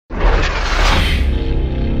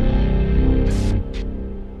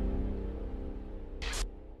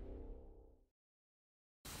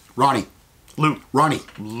Ronnie. Lou. Ronnie.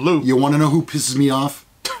 Lou. You want to know who pisses me off?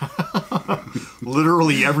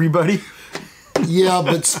 Literally everybody? Yeah,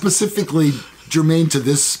 but specifically germane to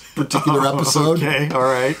this particular episode. Okay, all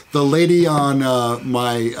right. The lady on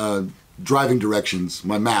my driving directions,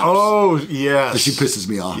 my maps. Oh, yes. She pisses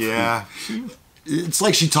me off. Yeah. It's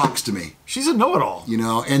like she talks to me. She's a know-it-all. You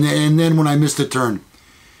know, and then when I missed a turn,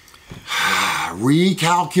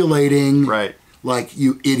 recalculating. Right. Like,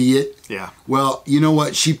 you idiot. Yeah. Well, you know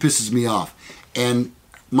what? She pisses me off. And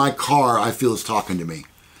my car, I feel, is talking to me.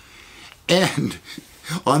 And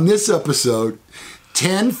on this episode,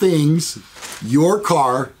 10 things your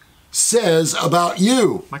car says about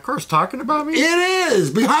you. My car's talking about me? It is!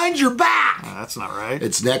 Behind your back! That's not right.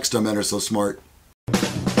 It's next on Men Are So Smart.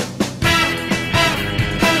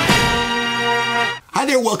 Hi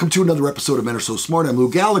there, welcome to another episode of Men Are So Smart. I'm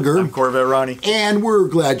Lou Gallagher. I'm Corvette Ronnie. And we're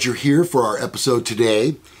glad you're here for our episode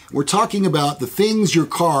today. We're talking about the things your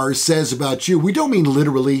car says about you. We don't mean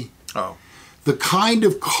literally. Oh. The kind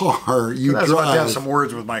of car you drive. I was about to have some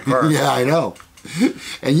words with my car. Yeah, I know.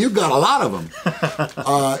 And you've got a lot of them.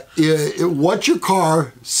 What your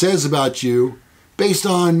car says about you based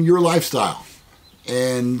on your lifestyle.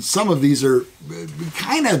 And some of these are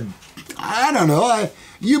kind of, I don't know.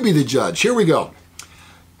 You be the judge. Here we go.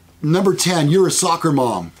 Number 10, you're a soccer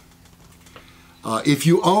mom. If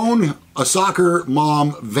you own a soccer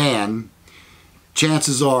mom van,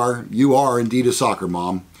 chances are you are indeed a soccer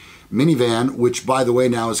mom. Minivan, which by the way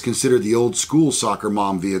now is considered the old school soccer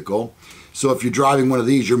mom vehicle. So if you're driving one of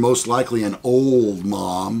these, you're most likely an old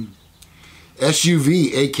mom.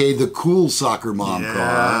 SUV, aka the cool soccer mom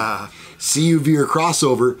car. CUV or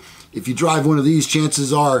crossover, if you drive one of these,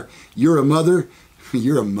 chances are you're a mother.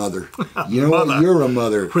 You're a mother. You know what? You're a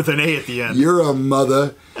mother. With an A at the end. You're a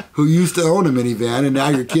mother who used to own a minivan, and now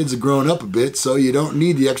your kids have grown up a bit, so you don't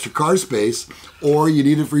need the extra car space, or you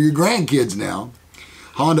need it for your grandkids now.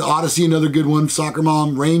 Honda Odyssey, another good one. Soccer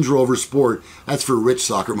mom. Range Rover Sport. That's for rich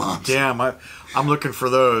soccer moms. Damn, I'm looking for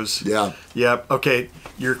those. Yeah. Yep. Okay.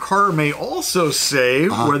 Your car may also say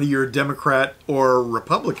whether you're a Democrat or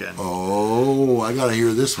Republican. Oh, I got to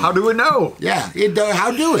hear this one. How do it know? Yeah.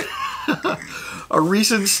 How do it? A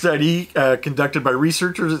recent study conducted by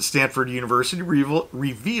researchers at Stanford University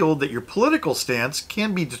revealed that your political stance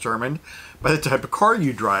can be determined by the type of car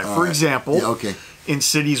you drive. For example, in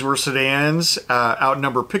cities where sedans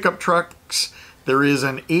outnumber pickup trucks, there is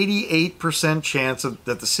an 88% chance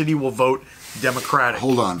that the city will vote Democratic.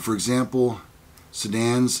 Hold on. For example,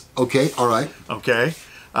 sedans. Okay, all right. Okay.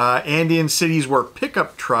 And in cities where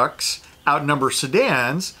pickup trucks outnumber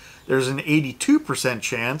sedans, there's an 82%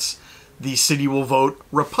 chance the city will vote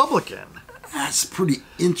Republican. That's pretty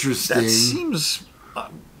interesting. That seems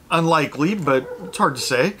unlikely, but it's hard to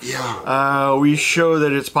say. Yeah. We show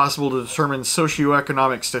that it's possible to determine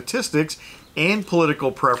socioeconomic statistics and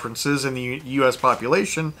political preferences in the U.S.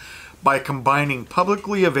 population by combining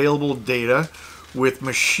publicly available data with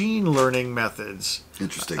machine learning methods.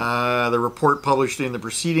 Interesting. The report published in the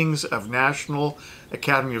Proceedings of National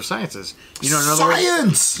Academy of Sciences. You know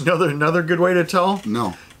Science! Another good way to tell?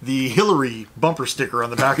 No. The Hillary bumper sticker on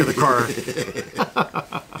the back of the car.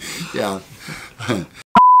 Yeah.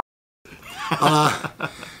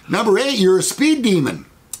 Number 8, you're a speed demon.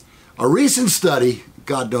 A recent study,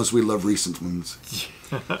 God knows we love recent ones,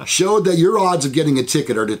 showed that your odds of getting a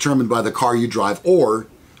ticket are determined by the car you drive, or,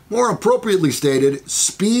 more appropriately stated,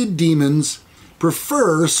 speed demons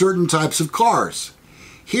prefer certain types of cars.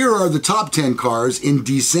 Here are the top 10 cars in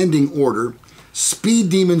descending order speed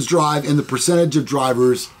demons drive and the percentage of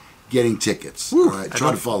drivers getting tickets. All right,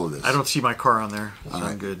 try to follow this. I don't see my car on there.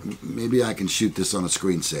 I'm good. Maybe I can shoot this on a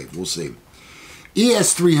screen save. We'll see.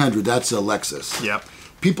 ES300, that's a Lexus. Yep.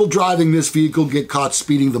 People driving this vehicle get caught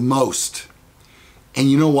speeding the most. And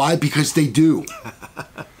you know why? Because they do.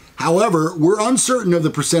 However, we're uncertain of the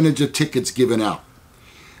percentage of tickets given out.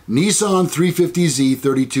 Nissan 350Z,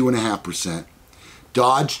 32.5%.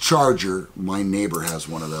 Dodge Charger, my neighbor has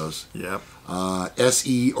one of those. Yep.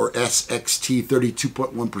 SE or SXT,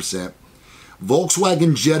 32.1%.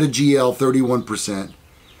 Volkswagen Jetta GL, 31%.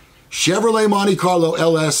 Chevrolet Monte Carlo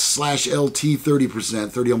LS/LT,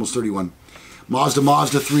 30%, almost 31. Mazda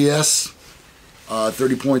 3S,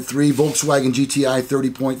 30.3. Volkswagen GTI,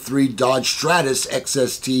 30.3. Dodge Stratus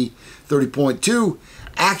XST, 30.2.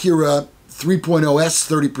 Acura 3.0S,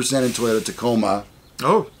 30%, and Toyota Tacoma.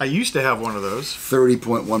 Oh, I used to have one of those.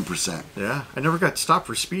 30.1%. Yeah, I never got stopped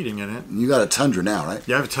for speeding in it. You got a Tundra now, right?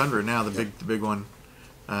 Yeah, I have a Tundra now, the big one.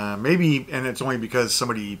 Maybe, and it's only because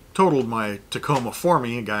somebody totaled my Tacoma for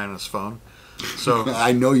me, a guy on his phone. So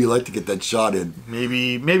I know you like to get that shot in.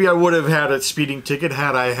 Maybe I would have had a speeding ticket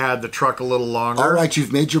had I had the truck a little longer. All right,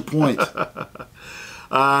 you've made your point.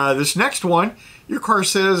 This next one, your car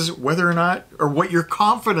says whether or not, or what your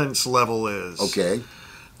confidence level is. Okay.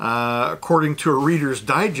 According to a Reader's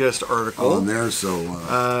Digest article. Oh, and there, so...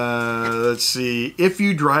 let's see. If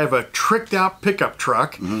you drive a tricked-out pickup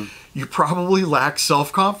truck, you probably lack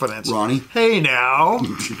self-confidence. Ronnie? Hey, now.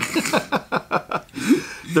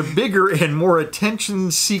 The bigger and more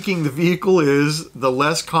attention-seeking the vehicle is, the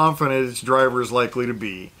less confident its driver is likely to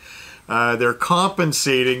be. They're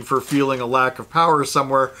compensating for feeling a lack of power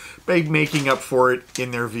somewhere by making up for it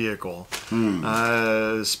in their vehicle.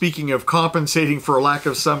 Speaking of compensating for a lack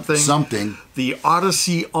of something, the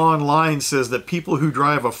Odyssey Online says that people who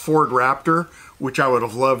drive a Ford Raptor, which I would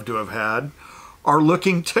have loved to have had, are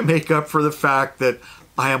looking to make up for the fact that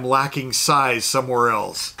I am lacking size somewhere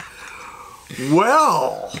else.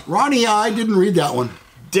 Well, Ronnie, I didn't read that one.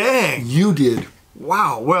 Dang. You did.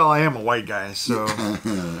 Wow. Well, I am a white guy, so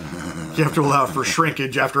you have to allow for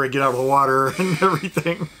shrinkage after I get out of the water and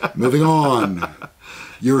everything. Moving on.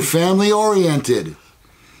 You're family oriented.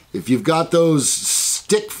 If you've got those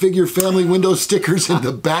stick figure family window stickers in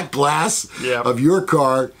the back glass of your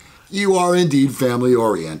car, you are indeed family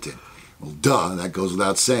oriented. Well, duh, that goes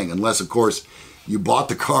without saying. Unless, of course, you bought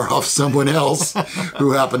the car off someone else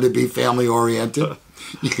who happened to be family oriented.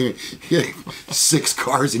 You get 6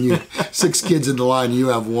 cars and 6 kids in the line, and you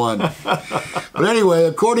have 1. But anyway,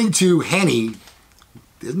 according to Henny,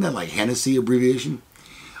 isn't that like Hennessy abbreviation?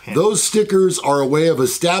 Those stickers are a way of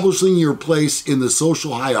establishing your place in the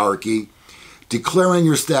social hierarchy, declaring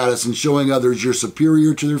your status, and showing others you're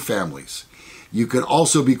superior to their families. You can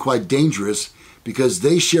also be quite dangerous because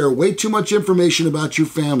they share way too much information about your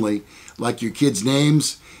family, like your kids'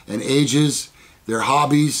 names and ages, their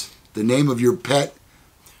hobbies, the name of your pet.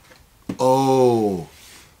 Oh,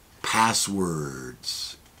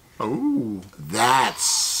 passwords. Oh.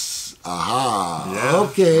 That's, aha. Yeah.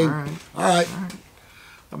 Okay. All right.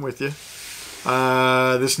 I'm with you.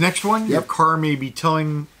 This next one, your car may be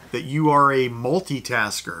telling that you are a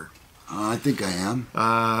multitasker. I think I am.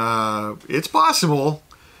 It's possible.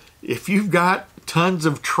 If you've got tons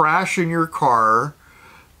of trash in your car,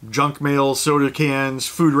 junk mail, soda cans,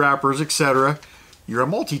 food wrappers, etc., you're a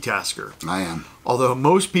multitasker. I am. Although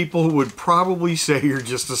most people would probably say you're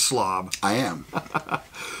just a slob. I am.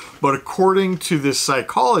 But according to this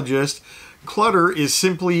psychologist, clutter is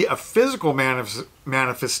simply a physical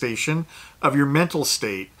manifestation of your mental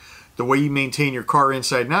state. The way you maintain your car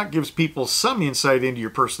inside and out gives people some insight into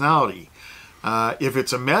your personality. If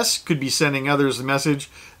it's a mess, could be sending others a message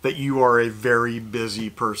that you are a very busy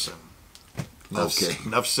person.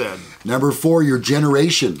 Enough said. Number 4, your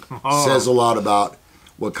generation says a lot about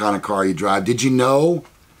what kind of car you drive. Did you know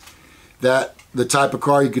that the type of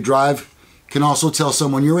car you could drive can also tell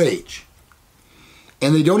someone your age?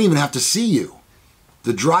 And they don't even have to see you,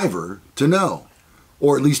 the driver, to know,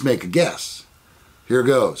 or at least make a guess. Here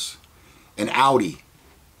goes. An Audi,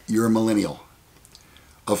 you're a millennial.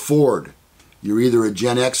 A Ford, you're either a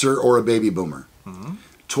Gen Xer or a baby boomer.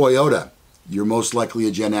 Toyota, you're most likely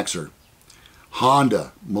a Gen Xer.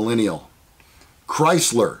 Honda, millennial.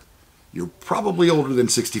 Chrysler, you're probably older than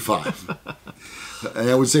 65. And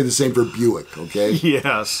I would say the same for Buick, okay?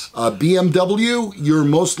 Yes. BMW, you're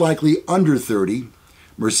most likely under 30.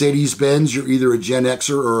 Mercedes-Benz, you're either a Gen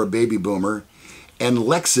Xer or a baby boomer. And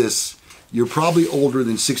Lexus, you're probably older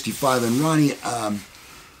than 65. And Ronnie,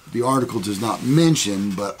 the article does not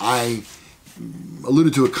mention, but I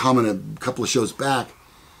alluded to a comment a couple of shows back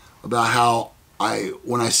about how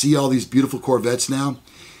when I see all these beautiful Corvettes now,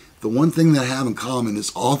 the one thing that I have in common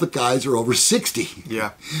is all the guys are over 60.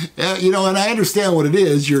 Yeah. And I understand what it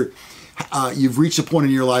is. You've reached a point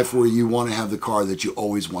in your life where you want to have the car that you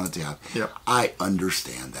always wanted to have. Yep. I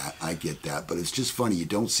understand that. I get that. But it's just funny. You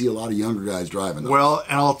don't see a lot of younger guys driving those. Well,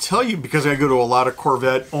 and I'll tell you, because I go to a lot of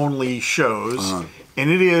Corvette-only shows, and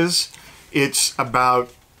it's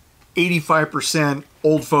about 85%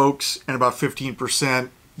 old folks and about 15%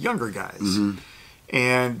 younger guys.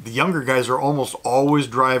 And the younger guys are almost always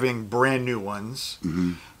driving brand new ones.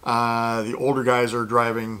 The older guys are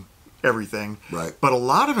driving everything. Right. But a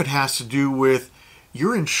lot of it has to do with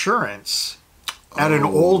your insurance at an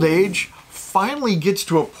old age finally gets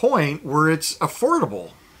to a point where it's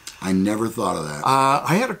affordable. I never thought of that.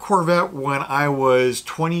 I had a Corvette when I was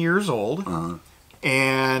 20 years old,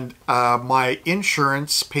 and my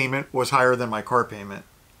insurance payment was higher than my car payment.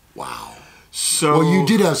 Wow. So, well, you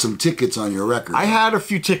did have some tickets on your record. I had a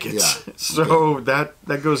few tickets, so that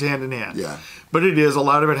goes hand in hand. Yeah. But a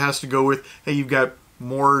lot of it has to go with, hey, you've got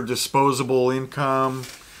more disposable income.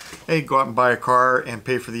 hey, go out and buy a car and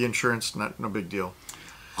pay for the insurance. No big deal.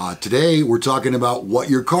 Today, we're talking about what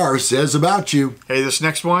your car says about you. Hey, this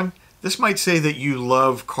next one, this might say that you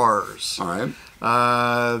love cars. All right.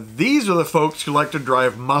 These are the folks who like to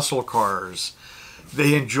drive muscle cars.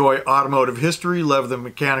 They enjoy automotive history, love the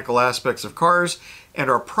mechanical aspects of cars, and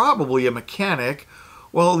are probably a mechanic.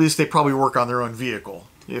 Well, at least they probably work on their own vehicle.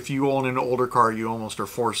 If you own an older car, you almost are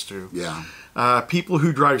forced to. Yeah. People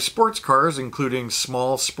who drive sports cars, including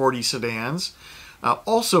small, sporty sedans,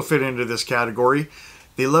 also fit into this category.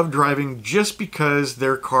 They love driving just because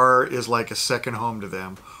their car is like a second home to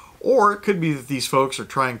them. Or it could be that these folks are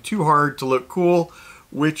trying too hard to look cool,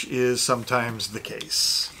 which is sometimes the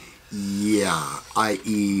case. Yeah,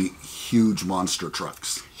 i.e. huge monster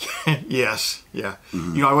trucks. Yes, yeah.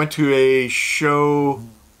 Mm-hmm. You know, I went to a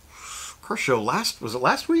car show was it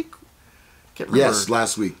last week? Can't remember. Yes,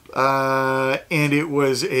 last week. And it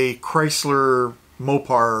was a Chrysler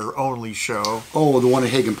Mopar only show. Oh, the one at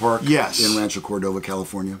Hagen Park? Yes. In Rancho Cordova,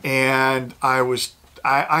 California. And I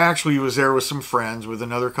actually was there with some friends, with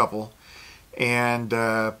another couple, and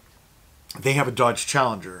they have a Dodge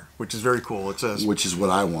Challenger, which is very cool. Which is what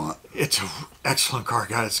I want. It's an excellent car,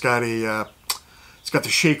 guys. It's got the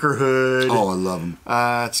shaker hood. Oh, I love them.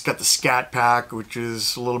 It's got the Scat Pack, which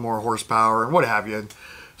is a little more horsepower and what have you.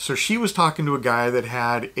 So she was talking to a guy that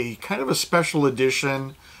had a kind of a special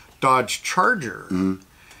edition Dodge Charger. Mm-hmm.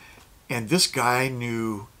 And this guy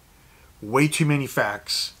knew way too many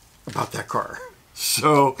facts about that car.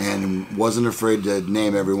 And wasn't afraid to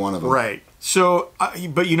name every one of them. Right. So,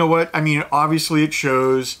 but you know what? I mean, obviously it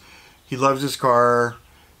shows he loves his car.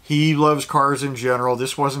 He loves cars in general.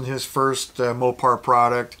 This wasn't his first Mopar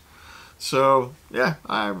product. So, yeah,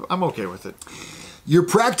 I'm okay with it. You're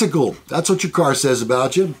practical. That's what your car says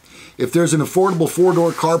about you. If there's an affordable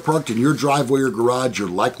four-door car parked in your driveway or garage, you're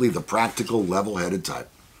likely the practical, level-headed type.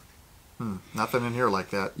 Nothing in here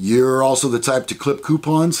like that. You're also the type to clip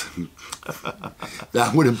coupons.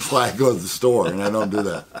 That would imply I go to the store, and I don't do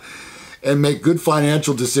that. And make good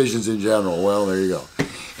financial decisions in general. Well, there you go.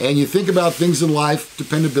 And you think about things in life,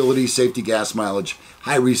 dependability, safety, gas mileage,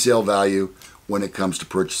 high resale value when it comes to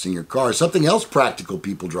purchasing your car. Something else practical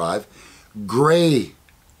people drive,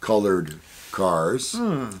 gray-colored cars.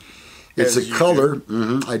 It's a color.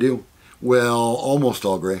 Mm-hmm, I do. Well, almost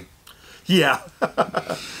all gray. Yeah.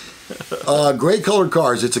 Gray-colored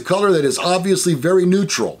cars. It's a color that is obviously very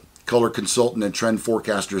neutral, color consultant and trend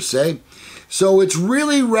forecasters say. So it's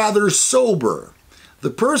really rather sober. The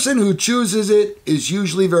person who chooses it is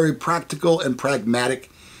usually very practical and pragmatic.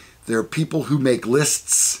 There are people who make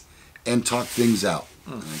lists and talk things out.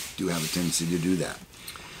 I do have a tendency to do that.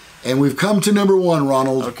 And we've come to number one,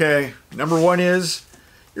 Ronald. Okay. Number one is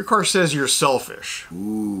your car says you're selfish.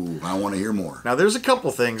 Ooh, I want to hear more. Now, there's a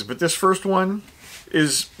couple things, but this first one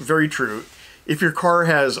is very true. If your car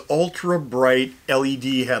has ultra bright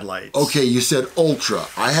LED headlights. Okay, you said ultra.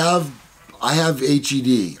 I have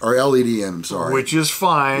HED or LED. I'm sorry. Which is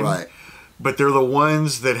fine. Right. But they're the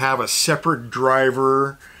ones that have a separate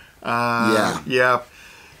driver. Yeah.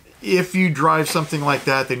 If you drive something like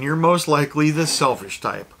that, then you're most likely the selfish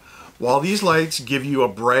type. While these lights give you a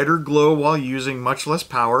brighter glow while using much less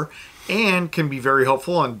power and can be very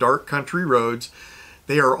helpful on dark country roads,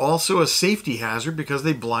 they are also a safety hazard because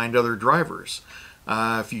they blind other drivers.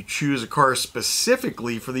 If you choose a car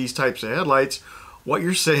specifically for these types of headlights, what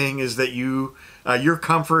you're saying is that your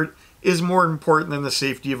comfort is more important than the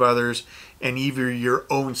safety of others, and even your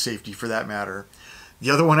own safety for that matter. The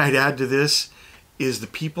other one I'd add to this is the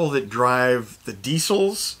people that drive the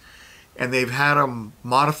diesels, and they've had them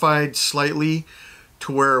modified slightly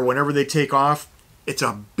to where whenever they take off, it's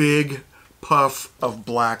a big puff of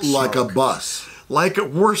black smoke. Like a bus.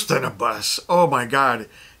 Worse than a bus. Oh my God.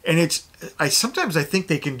 And sometimes I think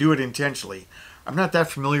they can do it intentionally. I'm not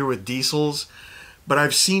that familiar with diesels, but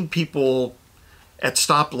I've seen people at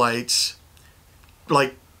stoplights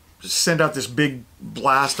send out this big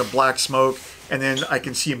blast of black smoke, and then I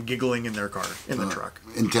can see them giggling in their car, in the truck.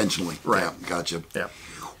 Intentionally. Right. Yeah, gotcha. Yeah.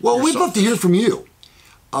 Well, we'd love to hear from you.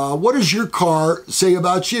 What does your car say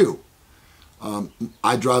about you?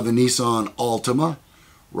 I drive a Nissan Altima.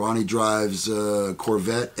 Ronnie drives a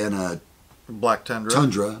Corvette and a Black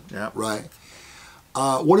Tundra. Yeah. Right.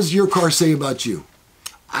 What does your car say about you?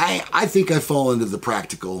 I think I fall into the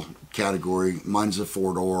practical category. Mine's a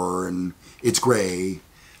four-door, and it's gray.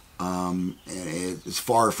 And it's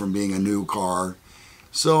far from being a new car.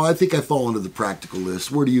 So I think I fall into the practical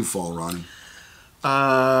list. Where do you fall, Ronnie?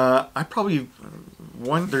 I probably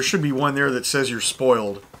there should be one there that says you're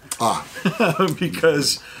spoiled. Ah.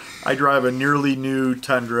 Because I drive a nearly new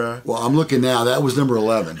Tundra. Well, I'm looking now. That was number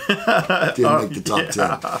 11. Didn't make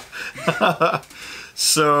the top 10.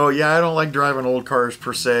 So, yeah, I don't like driving old cars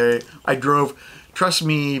per se. Trust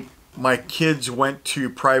me, my kids went to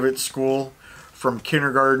private school from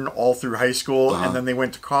kindergarten all through high school, and then they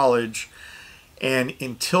went to college. And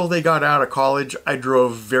until they got out of college, I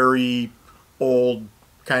drove very old,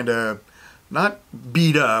 kind of, not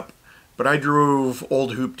beat up, but I drove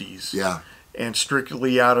old hoopties. Yeah. And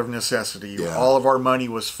strictly out of necessity. Yeah. All of our money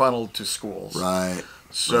was funneled to schools. Right.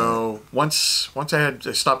 So once I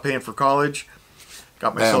stopped paying for college,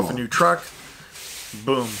 got myself a new truck,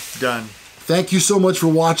 boom, done. Thank you so much for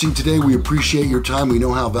watching today. We appreciate your time. We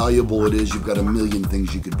know how valuable it is. You've got a million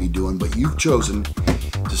things you could be doing, but you've chosen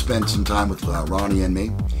to spend some time with Ronnie and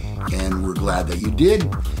me, and we're glad that you did.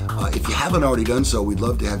 If you haven't already done so, we'd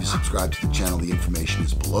love to have you subscribe to the channel. The information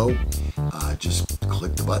is below. Just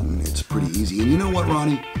click the button. It's pretty easy. And you know what,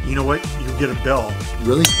 Ronnie? You know what? You get a bell.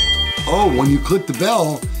 Really? Oh, when you click the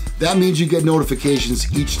bell, that means you get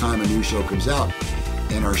notifications each time a new show comes out.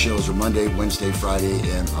 And our shows are Monday, Wednesday, Friday,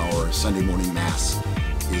 and our Sunday morning mass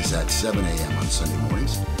is at 7 a.m. on Sunday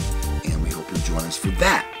mornings. And we hope you'll join us for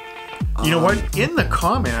that. You know what? In the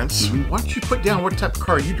comments, why don't you put down what type of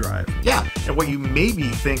car you drive? Yeah. And what you maybe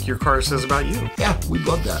think your car says about you. Yeah, we'd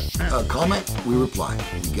love that. Comment, we reply.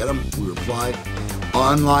 We get them, we reply.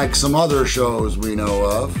 Unlike some other shows we know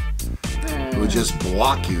of, who just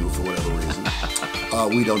block you for whatever reason.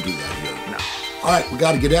 We don't do that here. No. All right, we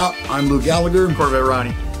got to get out. I'm Lou Gallagher. Corvette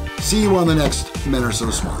Ronnie. See you on the next Men Are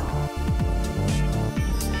So Smart.